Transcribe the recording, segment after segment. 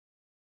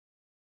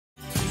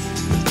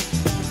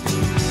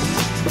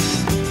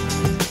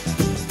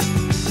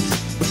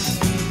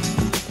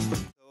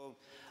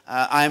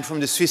I'm from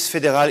the Swiss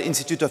Federal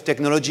Institute of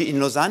Technology in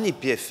Lausanne,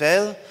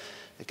 EPFL,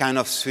 a kind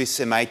of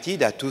Swiss MIT.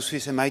 There are two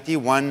Swiss MIT,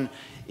 one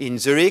in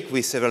Zurich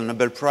with several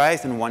Nobel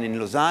Prizes and one in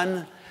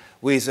Lausanne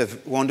with a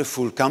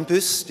wonderful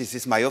campus. This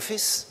is my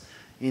office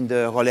in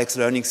the Rolex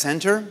Learning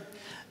Center.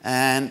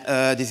 And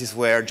this is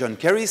where John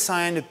Kerry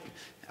signed an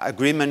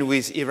agreement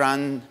with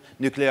Iran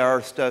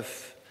nuclear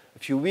stuff a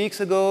few weeks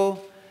ago.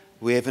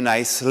 We have a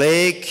nice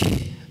lake,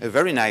 a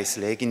very nice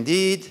lake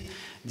indeed.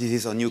 This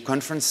is our new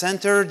conference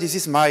center. This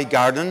is my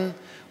garden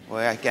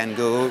where I can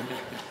go.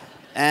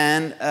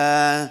 And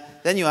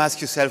then you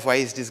ask yourself, why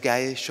is this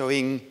guy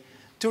showing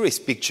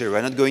tourist picture?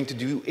 We're not going to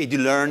do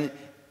EDULEARN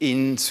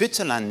in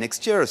Switzerland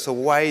next year, so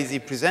why is he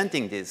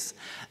presenting this?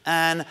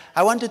 And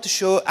I wanted to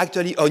show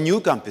actually our new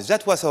campus.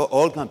 That was our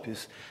old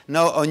campus.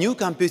 Now our new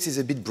campus is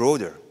a bit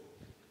broader.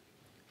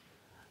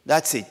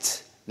 That's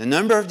it. The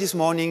number of this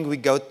morning, we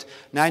got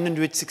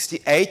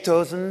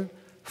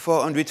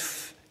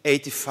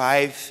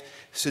 968,485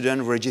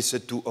 students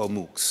registered to our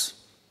MOOCs.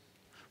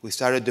 We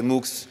started the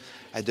MOOCs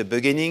at the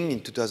beginning in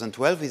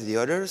 2012 with the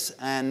others,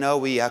 and now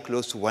we are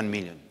close to 1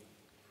 million.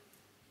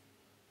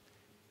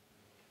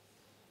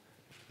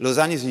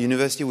 Lausanne is a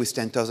university with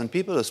 10,000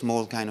 people, a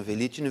small kind of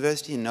elite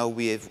university, and now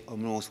we have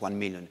almost 1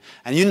 million.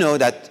 And you know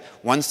that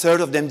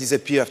 1/3 of them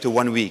disappear after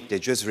 1 week. They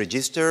just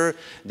register,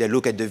 they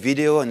look at the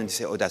video, and then they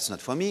say, oh, that's not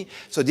for me.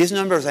 So these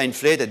numbers are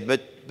inflated,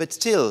 but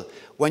still,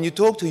 when you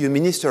talk to your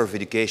Minister of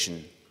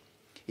Education,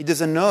 he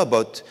doesn't know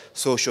about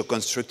social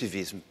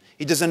constructivism.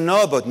 He doesn't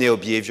know about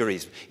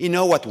neo-behaviorism. He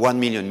knows what 1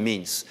 million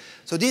means.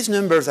 So these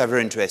numbers are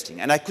very interesting.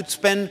 And I could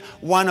spend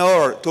 1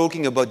 hour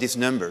talking about these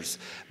numbers.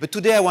 But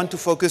today I want to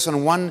focus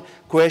on one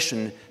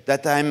question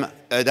that,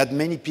 that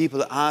many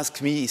people ask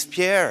me is,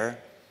 Pierre,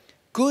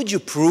 could you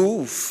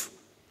prove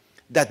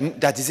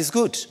that this is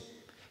good?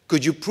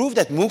 Could you prove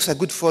that MOOCs are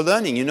good for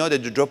learning? You know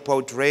that the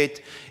dropout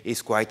rate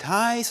is quite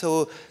high.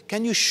 So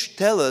can you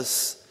tell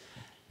us?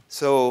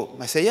 So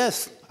I say,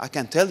 yes, I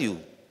can tell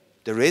you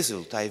the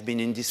result. I've been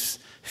in this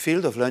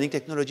field of learning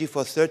technology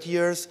for 30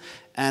 years,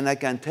 and I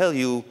can tell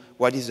you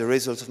what is the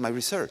result of my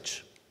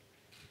research.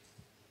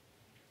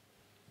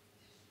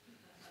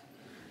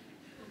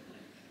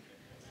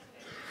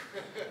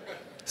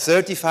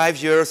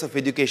 "35 years of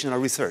educational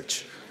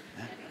research."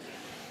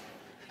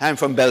 I'm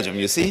from Belgium,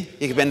 you see?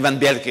 Ik ben van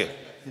België.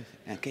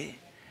 Okay.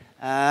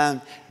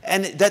 And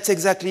that's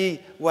exactly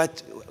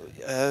what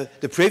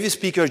the previous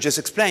speaker just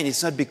explained.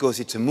 It's not because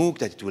it's a MOOC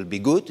that it will be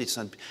good. It's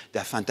not,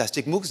 there are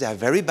fantastic MOOCs. There are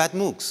very bad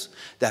MOOCs.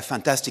 There are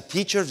fantastic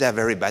teachers. There are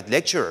very bad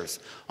lecturers.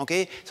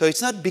 Okay? So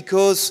it's not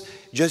because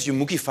just you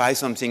MOOCify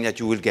something that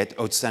you will get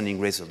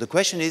outstanding results. The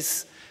question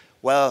is,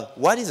 well,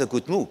 what is a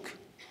good MOOC?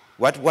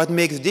 What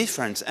makes a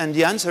difference? And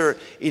the answer,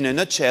 in a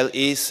nutshell,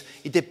 is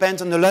it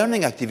depends on the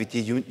learning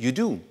activity you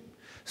do.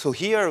 So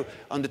here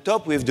on the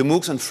top we have the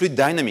MOOCs on fluid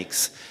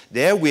dynamics.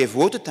 There we have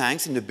water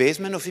tanks in the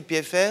basement of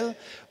EPFL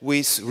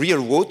with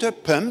real water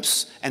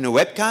pumps and a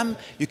webcam.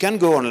 You can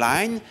go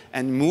online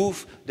and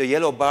move the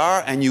yellow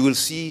bar and you will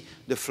see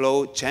the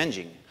flow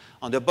changing.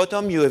 On the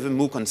bottom you have a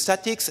MOOC on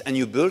statics and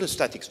you build a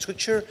static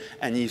structure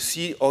and you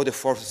see how the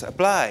forces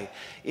apply.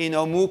 In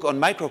our MOOC on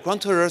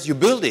microcontrollers you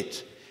build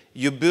it.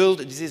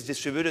 This is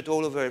distributed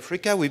all over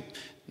Africa.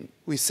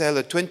 We sell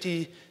a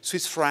 20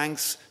 Swiss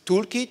francs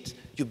toolkit.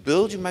 You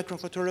build your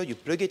microcontroller, you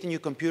plug it in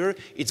your computer,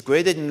 it's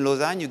graded in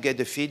Lausanne, you get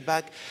the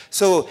feedback.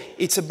 So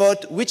it's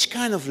about which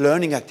kind of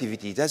learning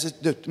activity, that's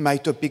my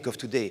topic of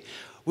today.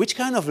 Which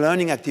kind of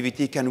learning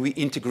activity can we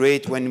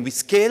integrate when we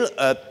scale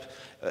up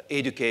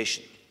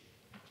education?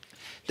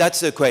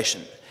 That's the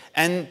question.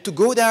 And to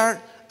go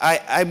there,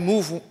 I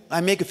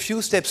make a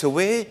few steps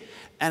away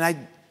and I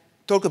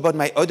talk about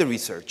my other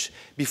research.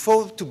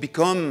 Before to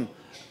become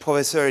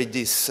professor at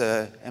this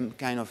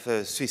kind of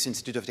Swiss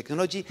Institute of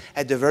Technology,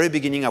 at the very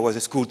beginning I was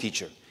a school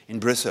teacher in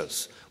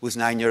Brussels with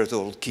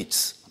 9-year-old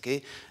kids.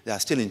 Okay? They are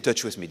still in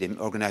touch with me. They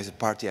organized a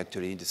party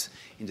actually in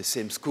the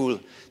same school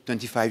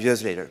 25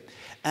 years later.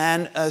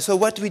 And so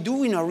what we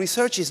do in our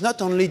research is not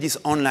only this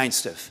online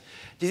stuff.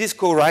 This is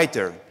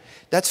co-writer.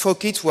 That's for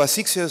kids who are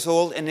 6 years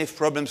old and have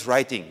problems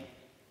writing.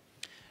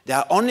 They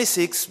are only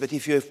 6, but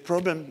if you have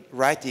problem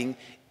writing,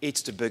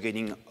 it's the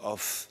beginning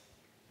of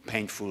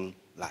painful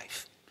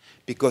life.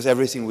 Because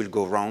everything will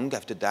go wrong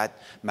after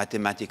that,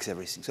 mathematics,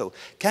 everything. So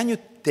can you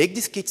take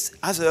these kids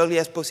as early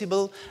as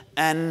possible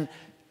and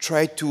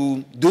try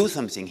to do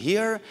something?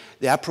 Here,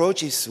 the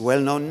approach is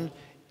well-known,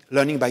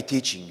 learning by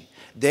teaching.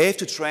 They have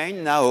to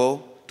train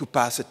now to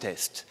pass a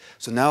test.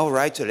 So now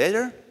write a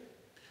letter,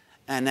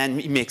 and then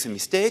he makes a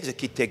mistake. The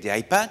kid takes the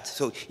iPad.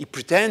 So he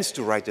pretends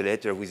to write a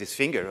letter with his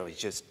finger, or it's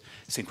just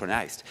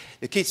synchronized.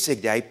 The kids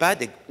take the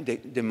iPad,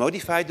 they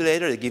modify the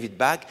letter, they give it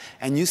back,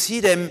 and you see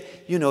them,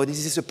 you know,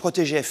 this is a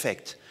protégé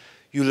effect.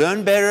 You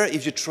learn better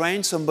if you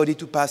train somebody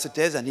to pass a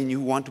test and then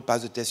you want to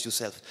pass the test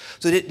yourself.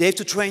 So they have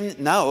to train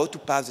now to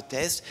pass the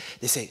test.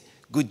 They say,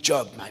 good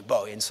job, my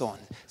boy, and so on.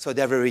 So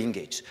they're very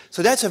engaged.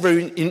 So that's a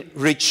very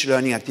rich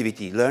learning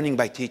activity, learning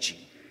by teaching.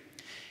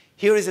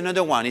 Here is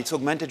another one. It's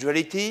augmented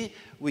reality.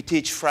 We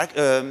teach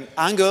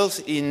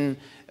angles in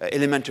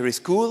elementary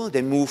school.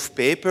 They move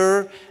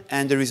paper,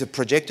 and there is a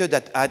projector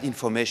that adds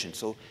information.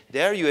 So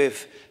there you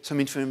have some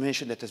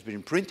information that has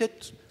been printed,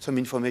 some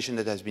information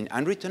that has been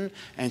handwritten,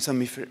 and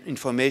some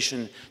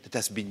information that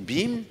has been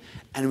beamed,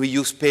 and we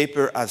use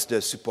paper as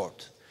the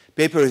support.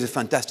 Paper is a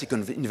fantastic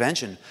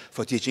invention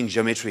for teaching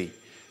geometry.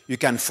 You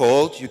can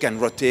fold, you can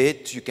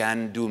rotate, you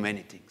can do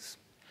many things.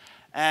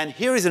 And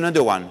here is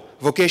another one,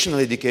 vocational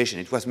education.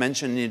 It was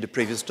mentioned in the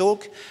previous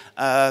talk.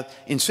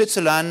 In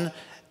Switzerland,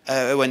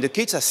 when the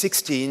kids are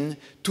 16,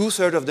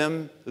 2/3 of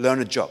them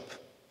learn a job.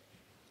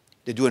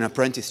 They do an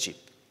apprenticeship,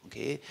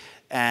 okay?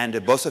 And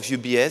the boss of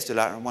UBS,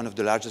 one of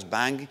the largest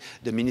banks,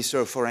 the Minister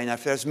of Foreign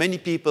Affairs, many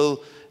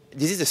people,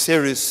 this is a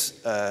serious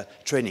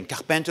training.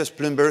 Carpenters,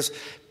 plumbers,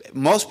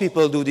 most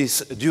people do this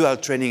dual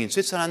training in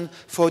Switzerland,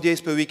 4 days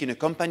per week in a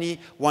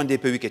company, 1 day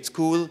per week at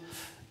school,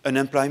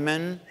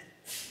 unemployment,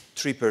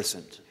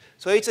 3%.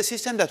 So it's a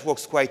system that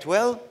works quite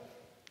well,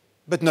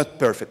 but not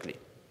perfectly.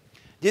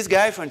 This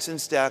guy, for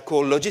instance, they are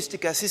called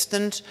logistic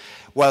assistant.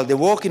 Well, they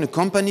work in a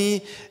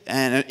company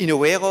and in a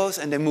warehouse,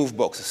 and they move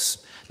boxes.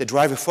 They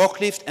drive a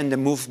forklift, and they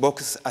move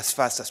boxes as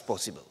fast as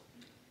possible.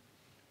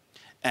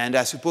 And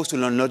they're supposed to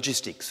learn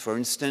logistics. For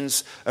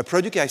instance, a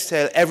product I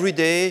sell every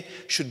day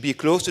should be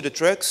close to the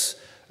trucks.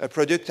 A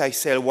product I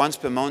sell once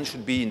per month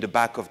should be in the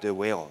back of the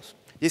warehouse.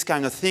 This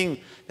kind of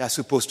thing they're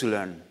supposed to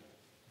learn.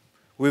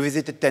 We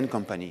visited 10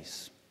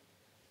 companies.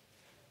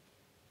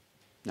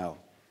 No,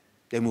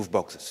 they move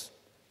boxes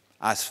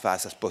as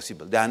fast as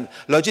possible. Then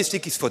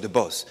logistics is for the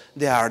boss.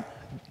 They are,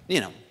 they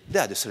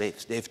are the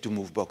slaves. They have to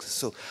move boxes.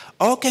 So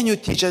how can you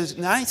teach? A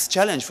nice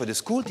challenge for the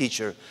school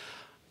teacher.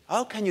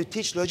 How can you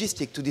teach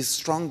logistics to these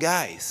strong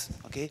guys?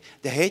 Okay,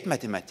 they hate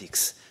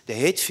mathematics. They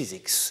hate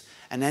physics.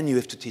 And then you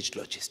have to teach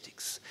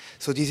logistics.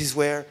 So this is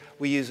where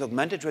we use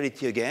augmented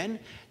reality again.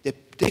 They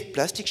take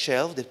plastic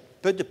shelf. They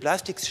put the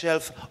plastic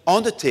shelf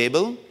on the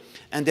table,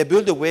 and they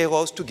build the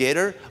warehouse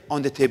together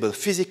on the table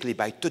physically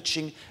by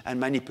touching and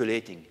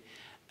manipulating.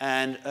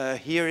 And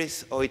here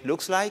is how it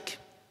looks like.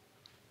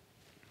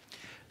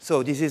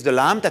 So this is the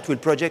lamp that will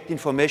project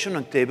information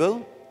on the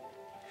table.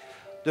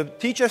 The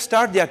teacher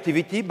starts the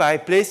activity by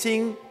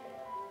placing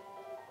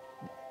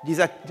this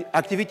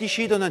activity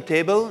sheet on a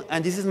table,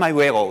 and this is my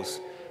warehouse.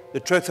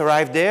 The trucks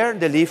arrive there,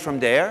 they leave from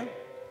there,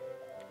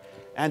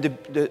 and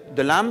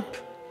the lamp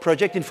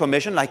projects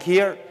information, like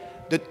here,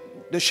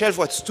 the shelf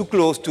was too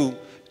close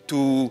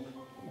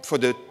for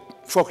the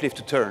forklift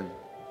to turn.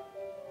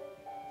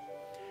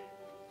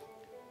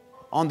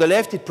 On the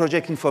left, it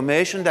projects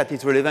information that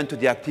is relevant to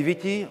the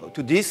activity,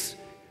 to this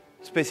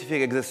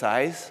specific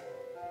exercise.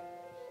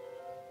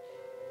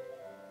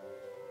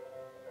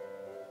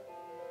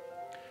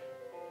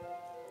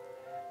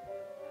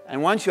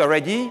 And once you are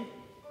ready,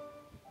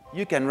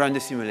 you can run the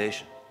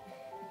simulation.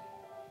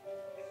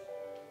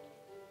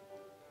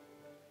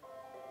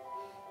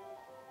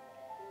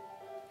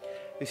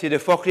 You see the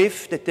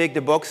forklift, they take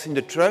the box in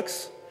the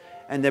trucks,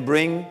 and they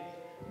bring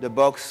the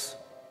box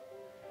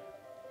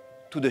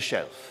to the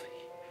shelf.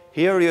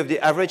 Here you have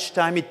the average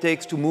time it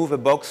takes to move a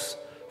box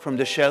from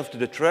the shelf to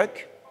the truck.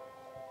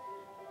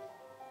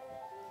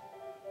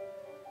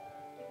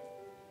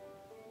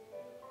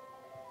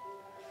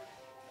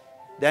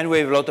 Then we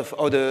have a lot of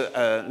other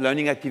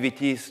learning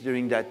activities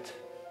during that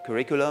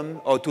curriculum,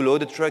 or to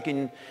load the truck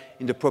in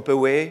the proper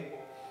way,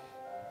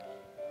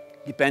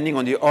 depending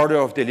on the order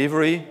of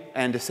delivery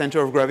and the center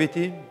of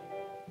gravity.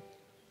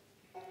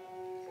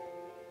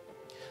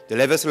 The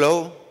level's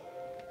low.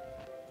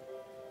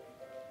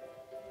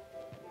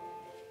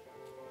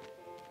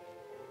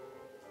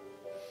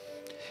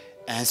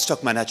 And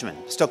stock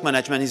management. Stock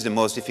management is the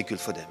most difficult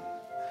for them.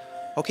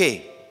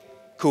 Okay,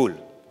 cool.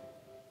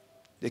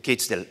 The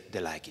kids, they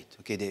like it.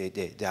 Okay,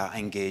 they are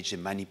engaged, they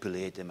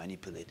manipulate.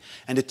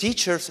 And the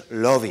teachers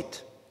love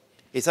it.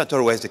 It's not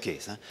always the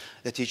case. Huh?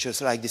 The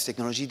teachers like this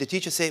technology. The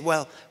teachers say,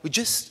 well, we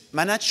just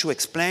managed to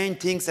explain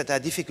things that are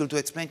difficult to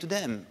explain to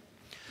them.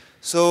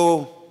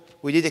 So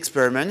we did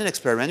experiment.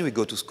 We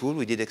go to school,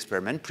 we did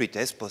experiment,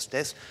 pre-test,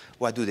 post-test.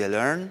 What do they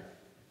learn?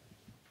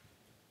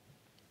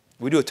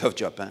 We do a tough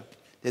job. Huh?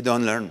 They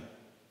don't learn.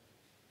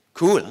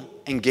 Cool, huh?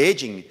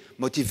 Engaging,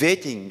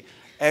 motivating,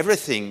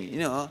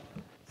 everything,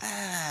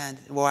 And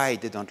why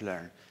they don't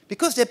learn?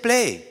 Because they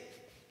play.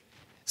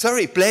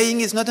 Sorry,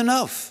 playing is not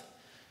enough.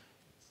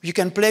 You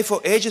can play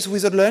for ages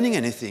without learning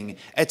anything.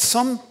 At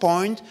some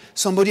point,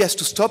 somebody has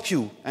to stop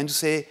you and to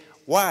say,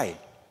 why?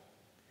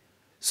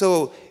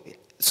 So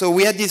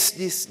we had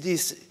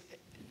this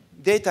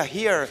data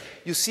here.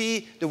 You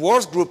see the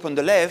worst group on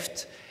the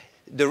left.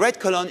 The red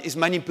column is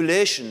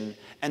manipulation,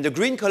 and the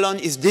green column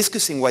is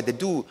discussing what they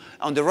do.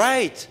 On the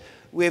right,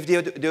 we have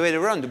the way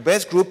around. The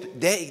best group,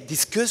 they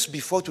discuss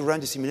before to run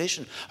the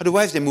simulation.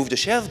 Otherwise, they move the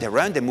shelf, they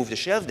run, they move the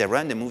shelf, they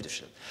run, they move the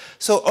shelf.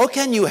 So how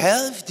can you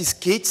help these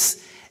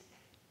kids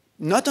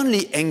not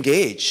only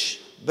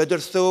engage, but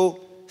also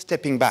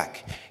stepping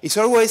back?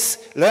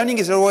 Learning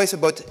is always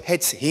about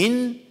heads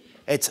in,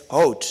 heads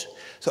out.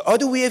 So how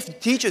do we have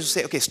teachers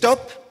who say, okay,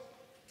 stop,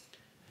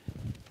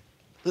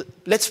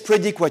 let's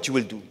predict what you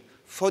will do.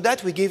 For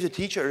that, we give the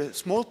teacher a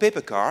small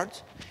paper card.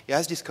 He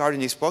has this card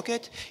in his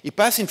pocket. He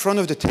passes in front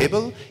of the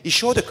table. He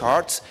shows the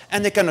cards,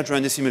 and they cannot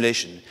run the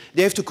simulation.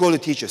 They have to call the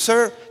teacher.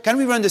 Sir, can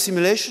we run the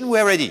simulation? We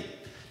are ready.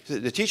 So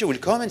the teacher will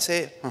come and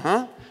say,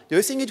 do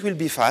you think it will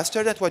be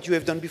faster than what you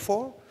have done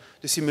before?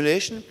 The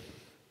simulation?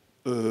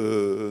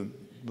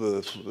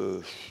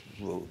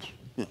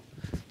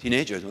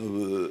 Teenagers.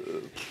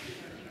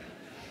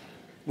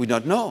 We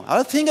don't know.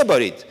 I'll think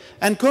about it.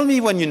 And call me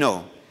when you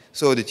know.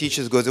 So the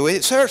teacher goes away.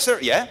 Sir,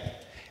 yeah?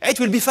 It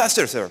will be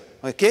faster, sir.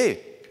 Okay.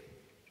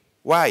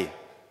 Why?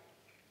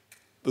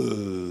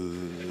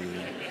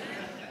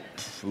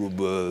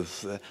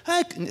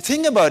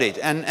 Think about it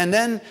and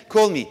then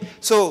call me.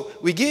 So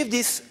we give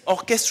this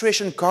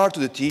orchestration card to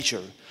the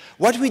teacher.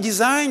 What we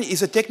design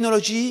is a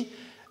technology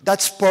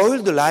that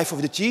spoiled the life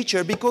of the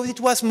teacher because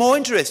it was more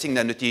interesting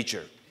than the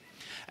teacher.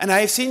 And I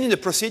have seen in the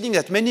proceeding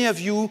that many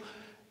of you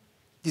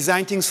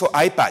design things for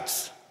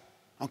iPads.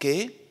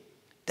 Okay?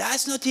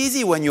 That's not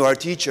easy when you are a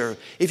teacher.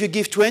 If you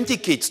give 20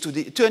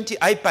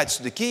 iPads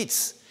to the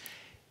kids,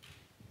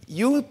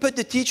 you will put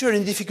the teacher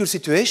in a difficult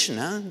situation.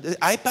 Hein? The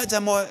iPads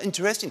are more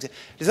interesting.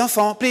 Les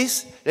enfants,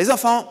 please. Les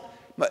enfants.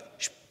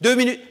 2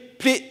 minutes,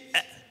 please.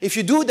 If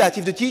you do that,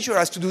 if the teacher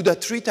has to do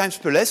that 3 times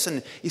per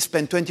lesson, he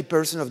spends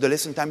 20% of the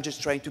lesson time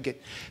just trying to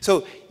get.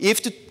 So you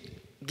have to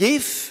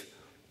give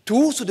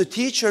tools to the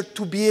teacher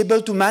to be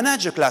able to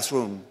manage a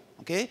classroom.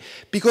 Okay?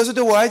 Because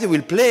otherwise they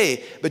will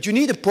play. But you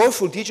need a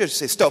powerful teacher to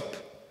say, stop.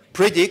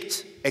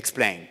 Predict,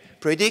 explain.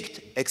 Predict,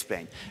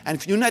 explain.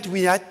 And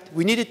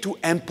we needed to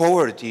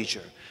empower the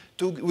teacher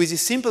with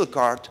this simple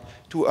card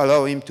to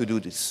allow him to do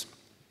this.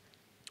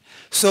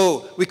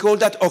 So we call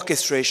that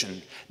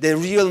orchestration, the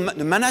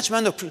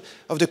management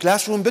of the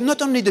classroom, but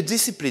not only the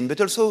discipline, but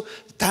also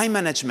time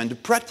management, the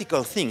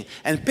practical thing.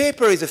 And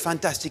paper is a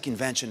fantastic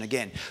invention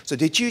again. So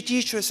the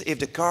teachers have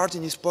the card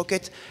in his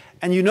pocket,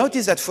 and you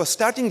notice that for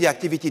starting the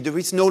activity, there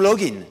is no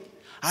login.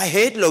 I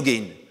hate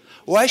login.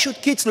 Why should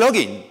kids log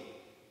in?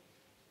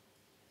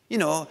 You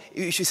know,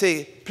 if you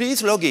say,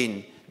 please log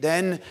in,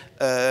 then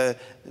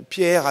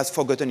Pierre has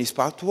forgotten his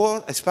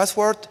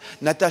password,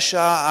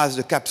 Natasha has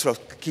the caps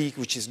lock key,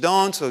 which is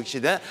done, so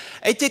she's there.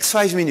 It takes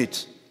 5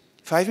 minutes.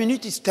 5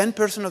 minutes is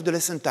 10% of the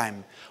lesson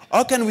time.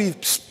 How can we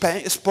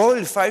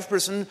spoil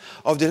 5%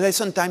 of the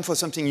lesson time for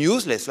something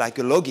useless, like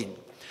a login?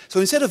 So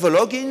instead of a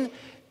login,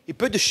 you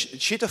put the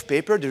sheet of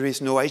paper, there is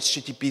no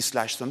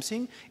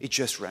HTTP/something, it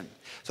just runs.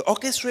 So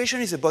orchestration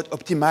is about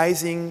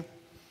optimizing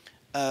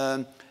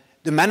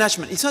the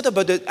management. It's not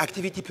about the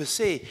activity per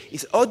se.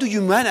 It's how do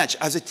you manage,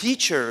 as a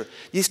teacher,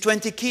 these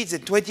 20 kids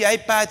and 20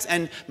 iPads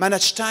and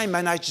manage time,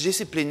 manage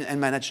discipline, and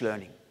manage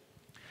learning.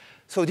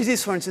 So this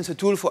is, for instance, a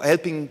tool for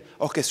helping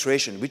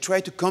orchestration. We try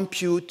to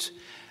compute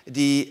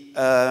the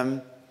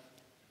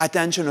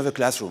attention of a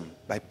classroom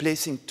by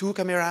placing 2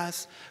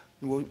 cameras.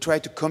 We try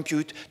to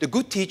compute. The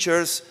good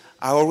teachers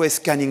are always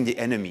scanning the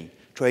enemy,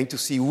 trying to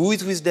see who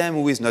is with them,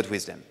 who is not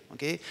with them.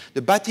 Okay?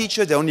 The bad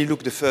teacher, they only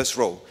look the first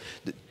row.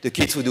 The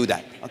kids who do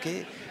that.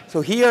 Okay?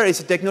 So here is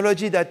a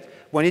technology that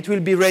when it will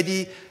be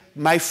ready,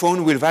 my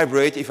phone will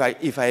vibrate if I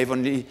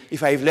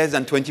have less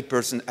than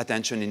 20%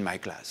 attention in my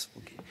class.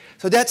 Okay?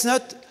 So that's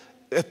not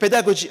a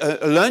pedagogy,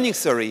 a learning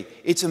theory.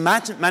 It's a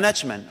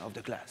management of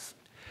the class.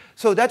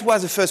 So that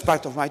was the first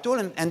part of my talk,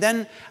 and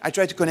then I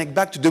tried to connect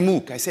back to the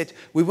MOOC. I said,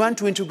 we want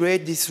to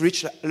integrate these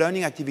rich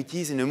learning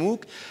activities in a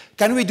MOOC.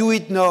 Can we do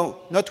it now,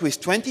 not with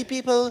 20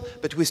 people,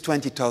 but with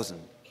 20,000?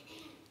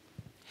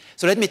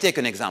 So let me take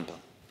an example.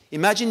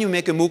 Imagine you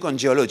make a MOOC on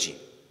geology.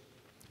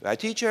 You are a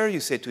teacher, you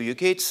say to your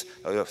kids,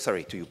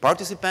 to your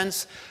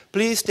participants,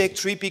 please take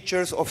 3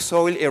 pictures of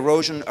soil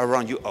erosion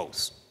around your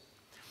house.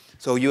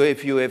 So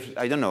if you have,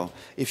 I don't know,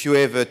 if you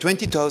have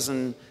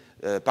 20,000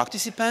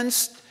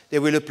 participants, they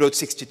will upload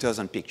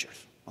 60,000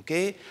 pictures,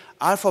 okay?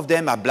 Half of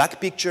them are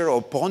black picture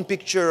or porn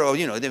picture, or,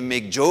 you know, they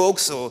make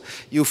jokes, or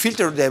you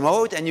filter them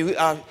out, and you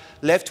are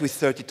left with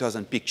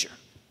 30,000 pictures,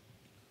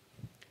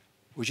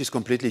 which is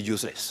completely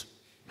useless.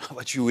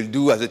 What you will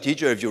do as a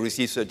teacher if you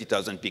receive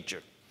 30,000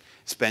 pictures?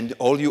 Spend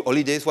all your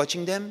holidays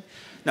watching them?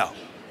 No.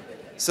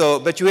 So,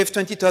 but you have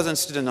 20,000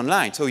 students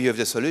online, so you have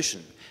the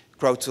solution.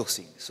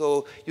 Crowdsourcing.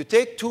 So you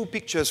take 2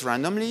 pictures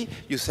randomly,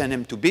 you send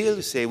them to Bill,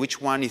 you say which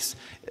one is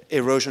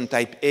erosion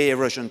type A,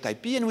 erosion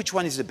type B, and which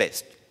one is the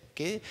best.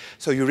 Okay?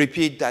 So you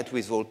repeat that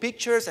with all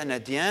pictures, and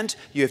at the end,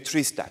 you have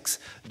 3 stacks.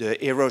 The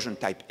erosion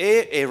type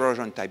A,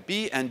 erosion type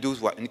B, and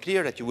those were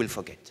unclear that you will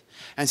forget.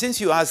 And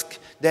since you ask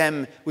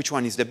them which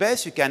one is the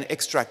best, you can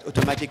extract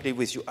automatically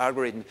with your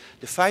algorithm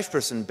the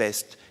 5%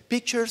 best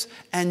pictures,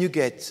 and you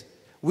get,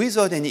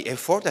 without any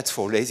effort, that's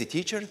for lazy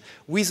teachers,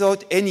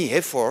 without any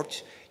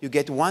effort, you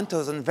get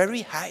 1,000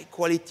 very high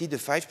quality, the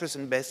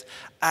 5% best,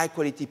 high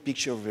quality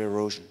picture of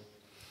erosion.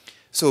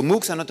 So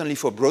MOOCs are not only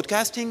for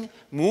broadcasting,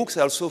 MOOCs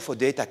are also for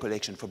data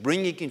collection, for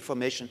bringing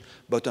information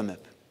bottom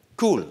up.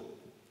 Cool.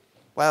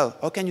 Well,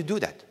 how can you do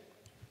that?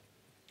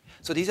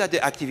 So these are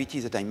the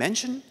activities that I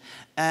mentioned.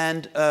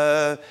 And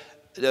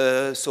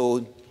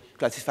so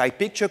classify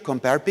picture,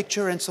 compare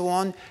picture, and so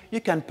on.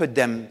 You can put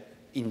them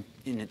in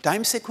a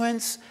time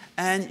sequence,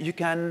 and you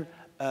can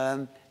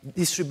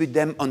distribute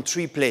them on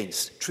 3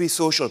 planes, 3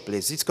 social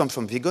planes. This comes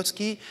from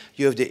Vygotsky.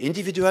 You have the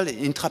individual,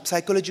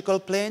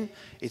 intrapsychological plane.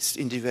 It's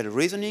individual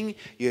reasoning.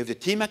 You have the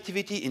team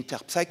activity,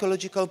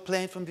 interpsychological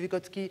plane from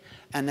Vygotsky,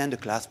 and then the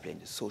class plane,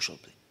 the social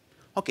plane.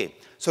 Okay,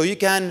 so you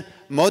can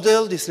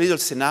model this little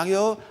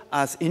scenario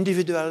as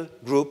individual,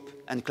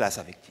 group, and class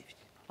of activity.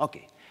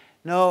 Okay,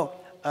 now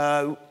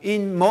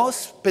in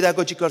most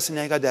pedagogical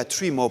scenarios, there are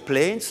 3 more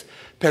planes.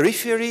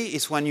 Periphery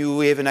is when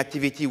you have an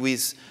activity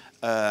with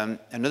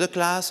another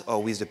class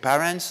or with the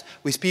parents,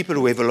 with people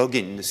who have a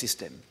login in the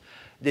system.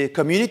 The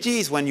community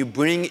is when you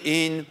bring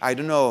in, I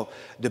don't know,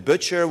 the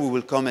butcher who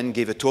will come and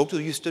give a talk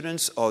to your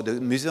students, or the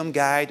museum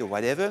guide or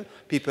whatever,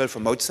 people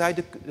from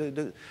outside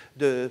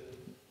the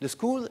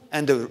school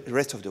and the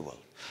rest of the world.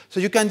 So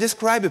you can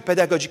describe a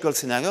pedagogical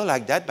scenario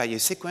like that by a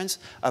sequence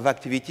of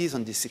activities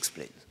on these 6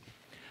 planes.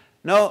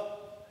 Now,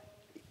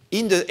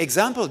 in the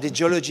example, the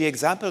geology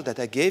example that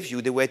I gave you,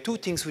 there were 2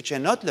 things which are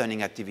not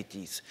learning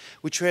activities,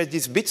 which were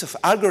these bits of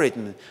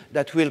algorithm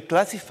that will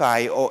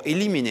classify or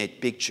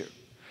eliminate picture.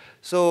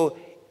 So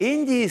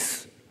in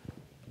this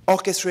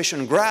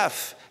orchestration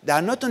graph, there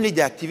are not only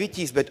the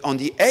activities, but on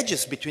the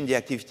edges between the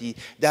activity,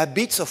 there are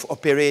bits of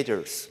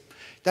operators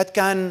that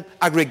can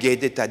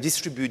aggregate data,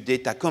 distribute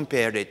data,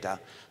 compare data.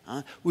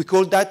 We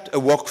call that a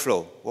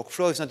workflow.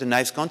 Workflow is not a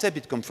nice concept.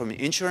 It comes from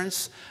the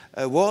insurance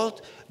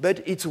world,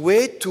 but it's a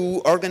way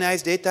to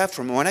organize data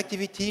from one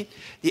activity.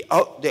 The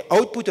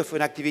output of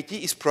an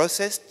activity is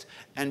processed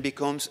and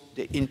becomes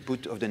the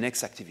input of the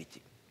next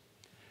activity.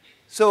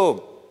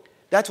 So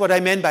that's what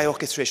I meant by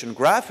orchestration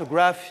graph. A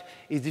graph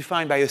is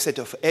defined by a set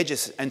of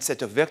edges and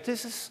set of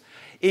vertices.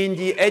 In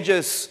the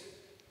edges,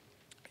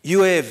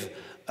 you have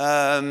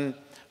a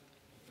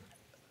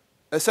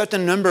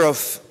certain number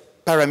of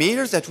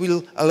parameters that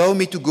will allow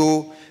me to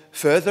go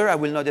further. I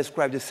will now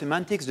describe the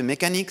semantics, the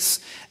mechanics,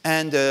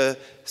 and the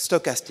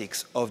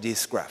stochastics of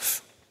this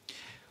graph.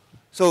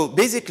 So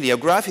basically, a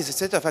graph is a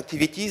set of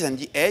activities, and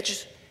the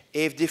edge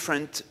have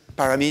different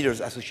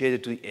parameters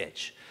associated to the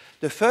edge.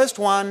 The first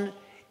one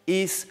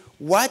is,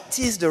 what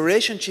is the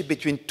relationship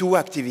between 2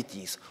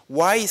 activities?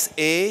 Why is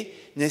A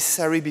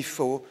necessary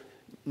before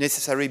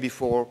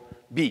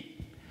B?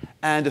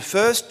 And the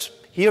first,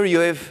 here you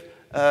have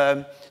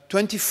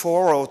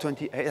 24 or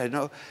 28, I don't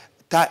know,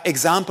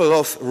 example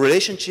of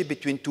relationship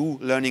between 2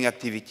 learning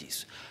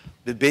activities.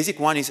 The basic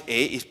one is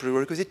A is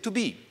prerequisite to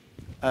B.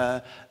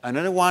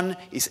 Another one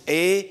is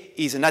A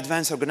is an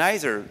advanced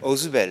organizer,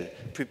 Ausubel,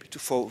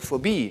 for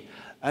B.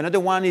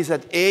 Another one is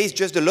that A is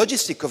just the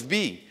logistic of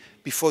B.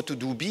 Before to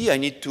do B, I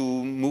need to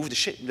move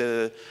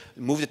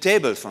the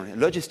table from a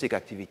logistic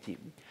activity.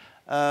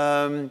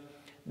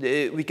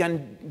 We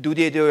can do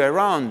the other way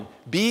around.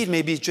 B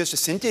maybe is just a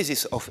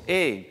synthesis of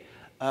A.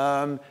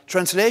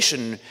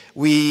 Translation,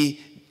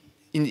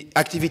 in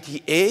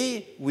activity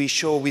A, we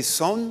show with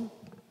some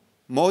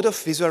mode of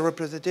visual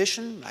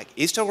representation, like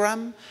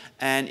histogram,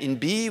 and in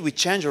B, we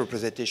change the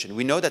representation.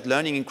 We know that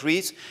learning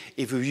increases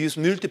if we use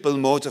multiple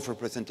modes of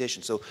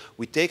representation. So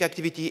we take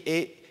activity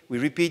A, we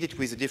repeat it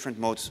with the different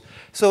modes.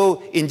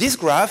 So in this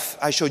graph,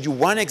 I showed you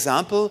one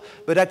example,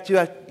 but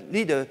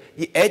actually the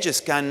edges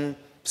can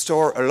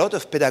store a lot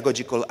of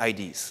pedagogical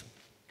ideas.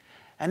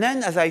 And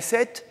then, as I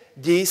said,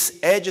 these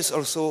edges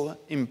also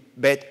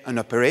embed an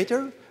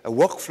operator, a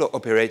workflow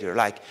operator.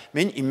 Like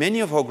in many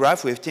of our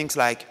graphs, we have things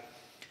like,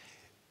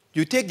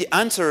 you take the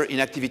answer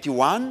in activity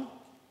 1,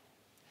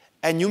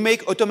 and you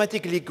make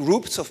automatically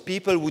groups of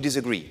people who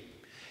disagree.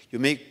 You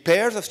make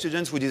pairs of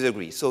students who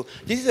disagree. So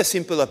this is a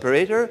simple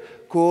operator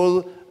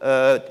called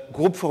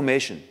group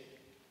formation.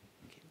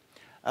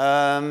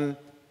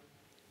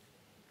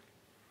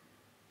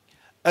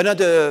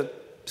 Another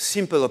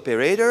simple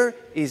operator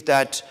is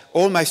that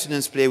all my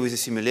students play with a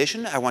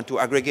simulation. I want to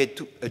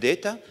aggregate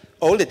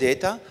all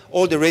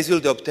the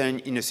results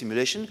obtained in a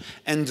simulation,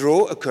 and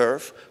draw a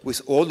curve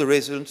with all the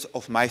results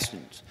of my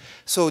students.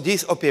 So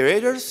these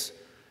operators,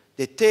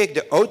 they take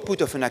the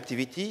output of an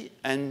activity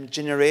and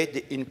generate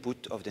the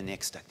input of the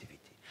next activity.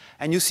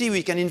 And you see,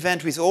 we can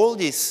invent with all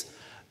these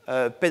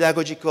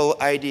pedagogical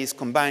ideas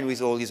combined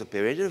with all these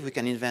operators, we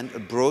can invent a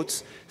broad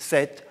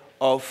set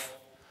of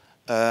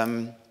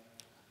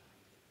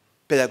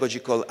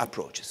pedagogical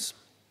approaches.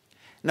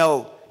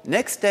 Now,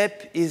 next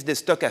step is the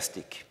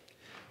stochastic.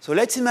 So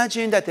let's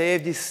imagine that I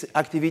have these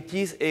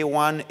activities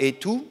A1,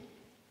 A2.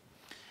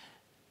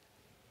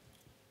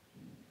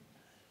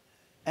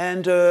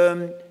 And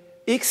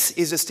X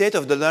is the state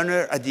of the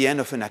learner at the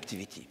end of an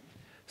activity.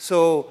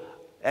 So,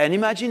 and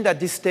imagine that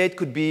this state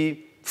could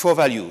be 4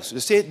 values.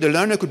 The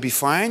learner could be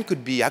fine,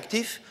 could be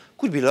active,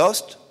 could be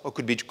lost, or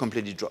could be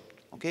completely dropped.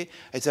 Okay?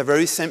 It's a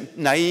very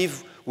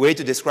naive way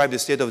to describe the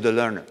state of the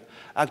learner.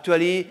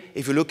 Actually,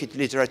 if you look at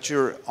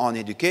literature on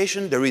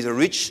education, there is a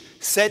rich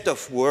set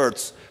of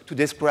words to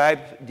describe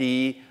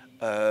the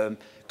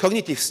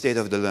cognitive state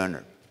of the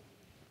learner.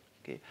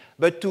 Okay?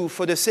 But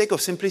for the sake of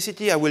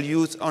simplicity, I will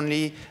use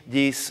only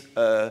these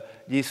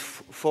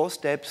 4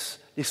 steps,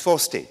 these 4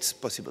 states,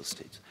 possible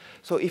states.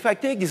 So if I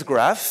take this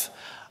graph,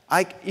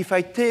 if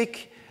I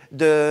take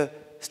the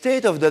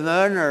state of the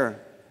learner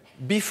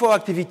before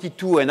activity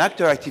 2 and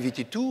after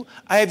activity 2,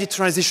 I have the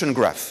transition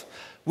graph.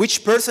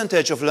 Which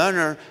percentage of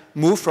learner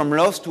move from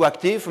lost to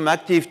active, from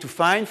active to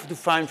find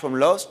from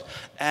lost,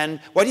 and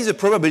what is the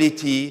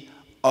probability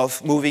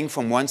of moving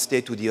from one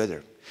state to the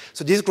other?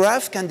 So this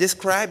graph can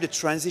describe the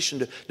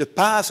transition, the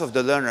path of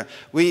the learner.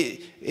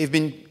 We have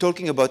been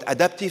talking about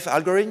adaptive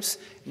algorithms.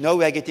 Now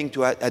we are getting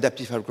to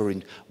adaptive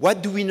algorithms.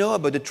 What do we know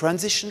about the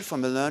transition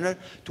from a learner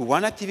to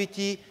one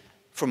activity,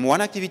 from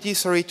one activity,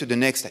 to the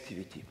next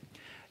activity?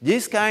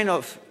 This kind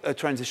of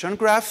transition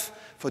graph,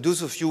 for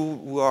those of you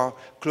who are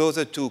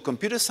closer to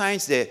computer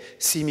science, they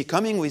see me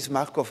coming with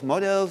Markov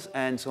models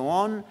and so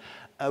on.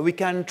 We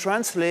can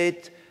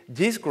translate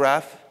this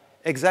graph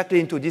exactly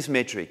into this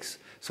matrix.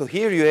 So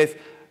here you have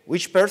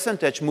which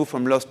percentage move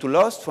from lost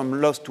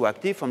to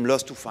active, from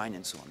lost to find,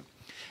 and so on.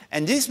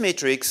 And this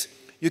matrix,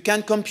 you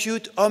can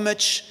compute how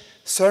much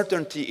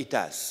certainty it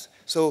has.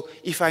 So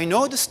if I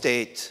know the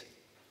state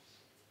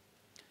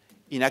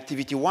in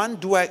activity 1,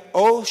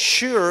 how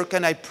sure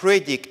can I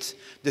predict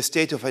the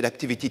state of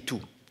activity 2?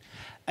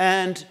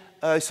 And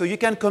so you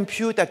can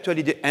compute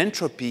actually the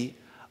entropy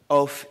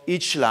of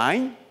each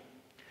line.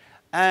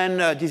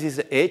 And this is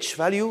the H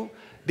value.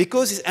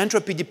 Because this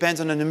entropy depends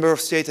on the number of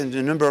states, and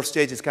the number of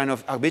states is kind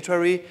of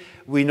arbitrary,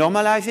 we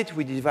normalize it.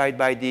 We divide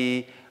by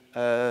the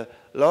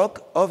log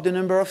of the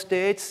number of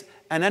states.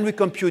 And then we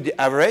compute the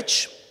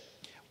average.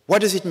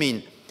 What does it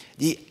mean?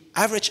 The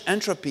average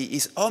entropy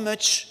is how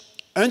much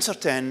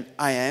uncertain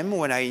I am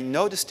when I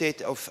know the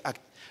state of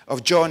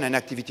John and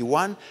activity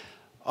 1,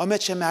 how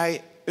much am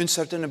I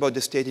uncertain about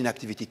the state in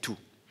activity 2.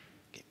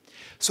 Okay.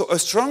 So a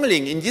strong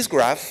link in this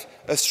graph,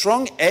 a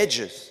strong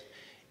edge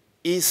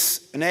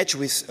is an edge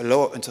with a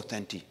lower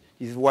uncertainty.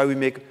 This is why we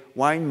make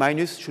 1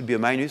 minus should be a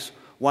minus,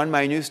 1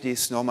 minus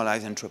this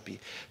normalized entropy.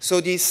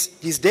 So this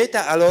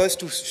data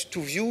allows us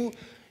to view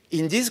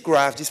in this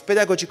graph, this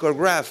pedagogical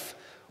graph,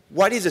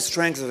 what is the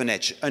strength of an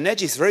edge. An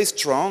edge is very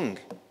strong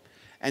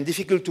and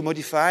difficult to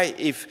modify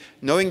if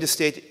knowing the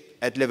state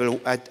at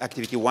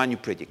activity 1 you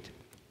predict.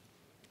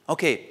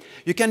 Okay,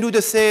 you can do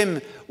the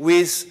same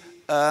with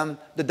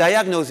the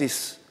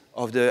diagnosis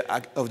of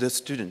the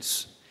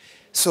students.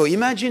 So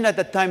imagine that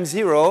at time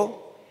 0,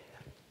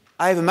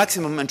 I have a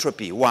maximum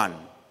entropy, 1.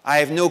 I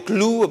have no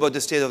clue about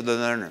the state of the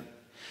learner.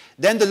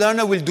 Then the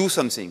learner will do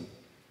something.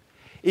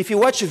 If you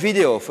watch a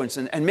video, for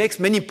instance, and makes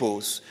many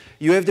poses,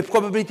 you have the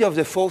probability of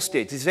the 4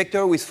 states. This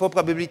vector with 4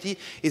 probability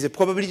is the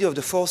probability of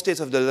the 4 states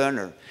of the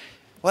learner.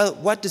 Well,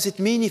 what does it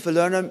mean if a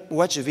learner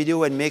watches a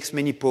video and makes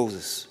many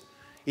poses?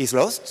 He's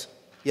lost.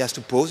 He has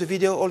to pause the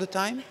video all the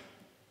time.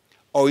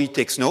 Or he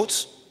takes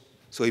notes.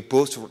 So he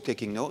pauses for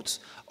taking notes.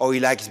 Or he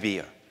likes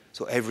beer.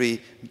 So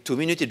every 2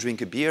 minutes he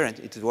drinks a beer, and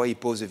it's why he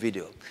pauses the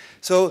video.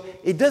 So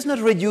it does not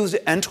reduce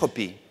the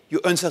entropy,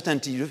 your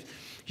uncertainty.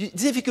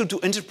 It's difficult to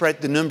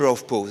interpret the number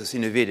of poses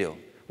in a video.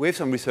 We have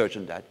some research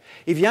on that.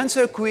 If you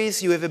answer a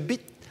quiz, you have a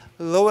bit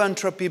lower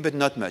entropy, but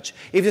not much.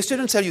 If the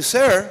student tells you,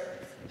 sir,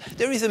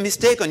 there is a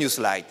mistake on your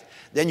slide,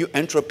 then your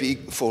entropy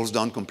falls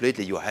down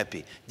completely. You're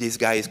happy. This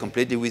guy is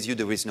completely with you.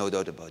 There is no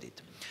doubt about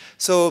it.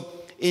 So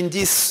in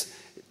this,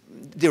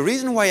 the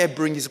reason why I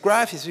bring this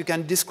graph is you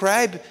can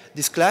describe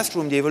this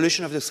classroom, the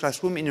evolution of this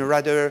classroom, in a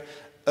rather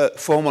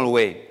formal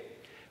way,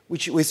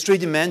 with 3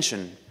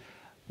 dimensions.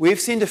 We've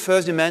seen the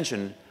first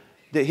dimension,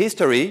 the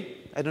history.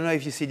 I don't know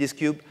if you see this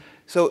cube.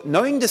 So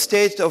knowing the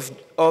state of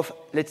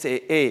let's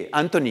say, A,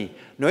 Anthony,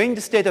 knowing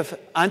the state of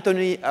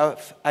Anthony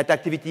at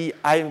activity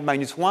I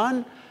minus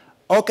 1,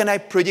 how can I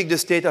predict the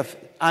state of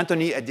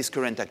Anthony at this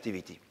current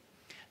activity?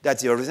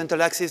 That's the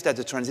horizontal axis, that's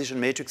the transition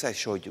matrix I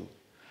showed you.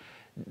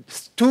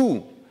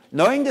 2,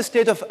 knowing the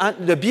state of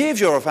the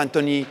behavior of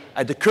Anthony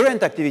at the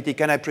current activity,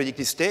 can I predict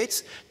his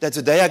states? That's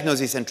the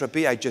diagnosis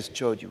entropy I just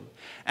showed you.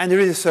 And there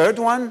is a third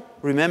one.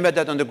 Remember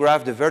that on the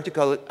graph, the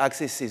vertical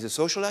axis is the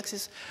social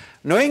axis.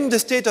 Knowing the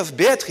state of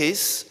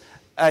Beatrice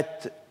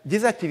at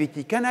this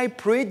activity, can I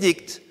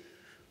predict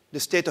the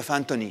state of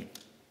Anthony?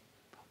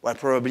 Well,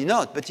 probably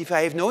not. But if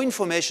I have no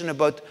information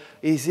about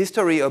his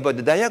history, about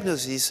the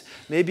diagnosis,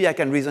 maybe I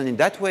can reason in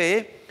that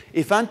way.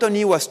 If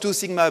Anthony was 2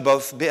 sigma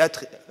above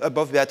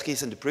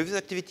Beatrice in the previous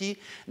activity,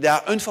 there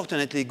are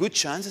unfortunately good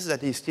chances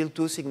that he's still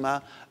 2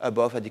 sigma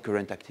above at the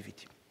current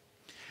activity.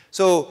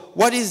 So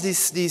what is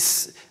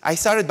this? I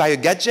started by a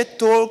gadget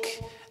talk,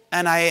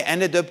 and I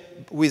ended up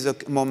with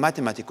a more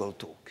mathematical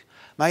talk.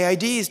 My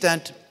idea is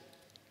that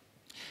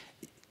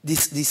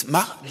this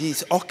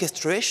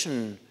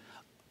orchestration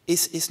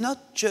is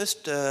not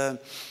just a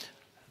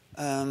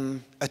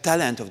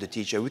talent of the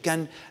teacher. We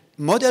can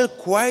model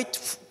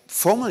quite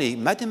formally,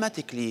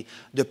 mathematically,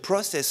 the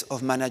process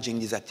of managing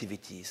these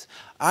activities.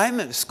 I'm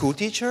a school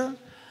teacher,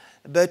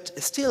 but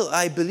still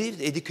I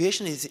believe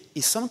education is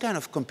some kind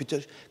of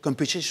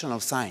computational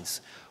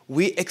science.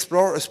 We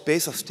explore a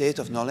space of state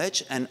of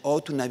knowledge and how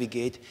to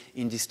navigate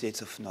in these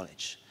states of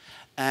knowledge.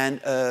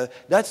 And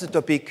that's the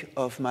topic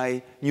of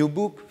my new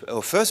book,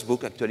 or first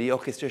book actually,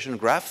 Orchestration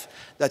Graph,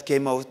 that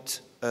came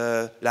out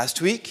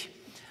last week.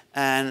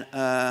 And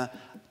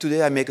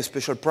today I make a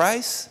special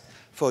price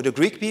for the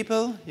Greek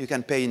people. You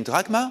can pay in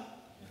drachma.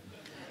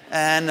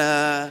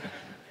 And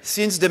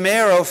since the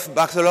mayor of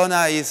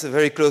Barcelona is a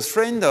very close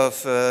friend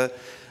of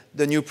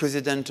the new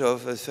president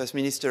of first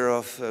minister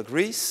of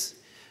Greece,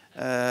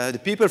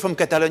 the people from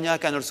Catalonia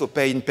can also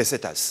pay in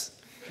pesetas.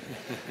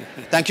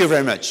 Thank you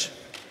very much.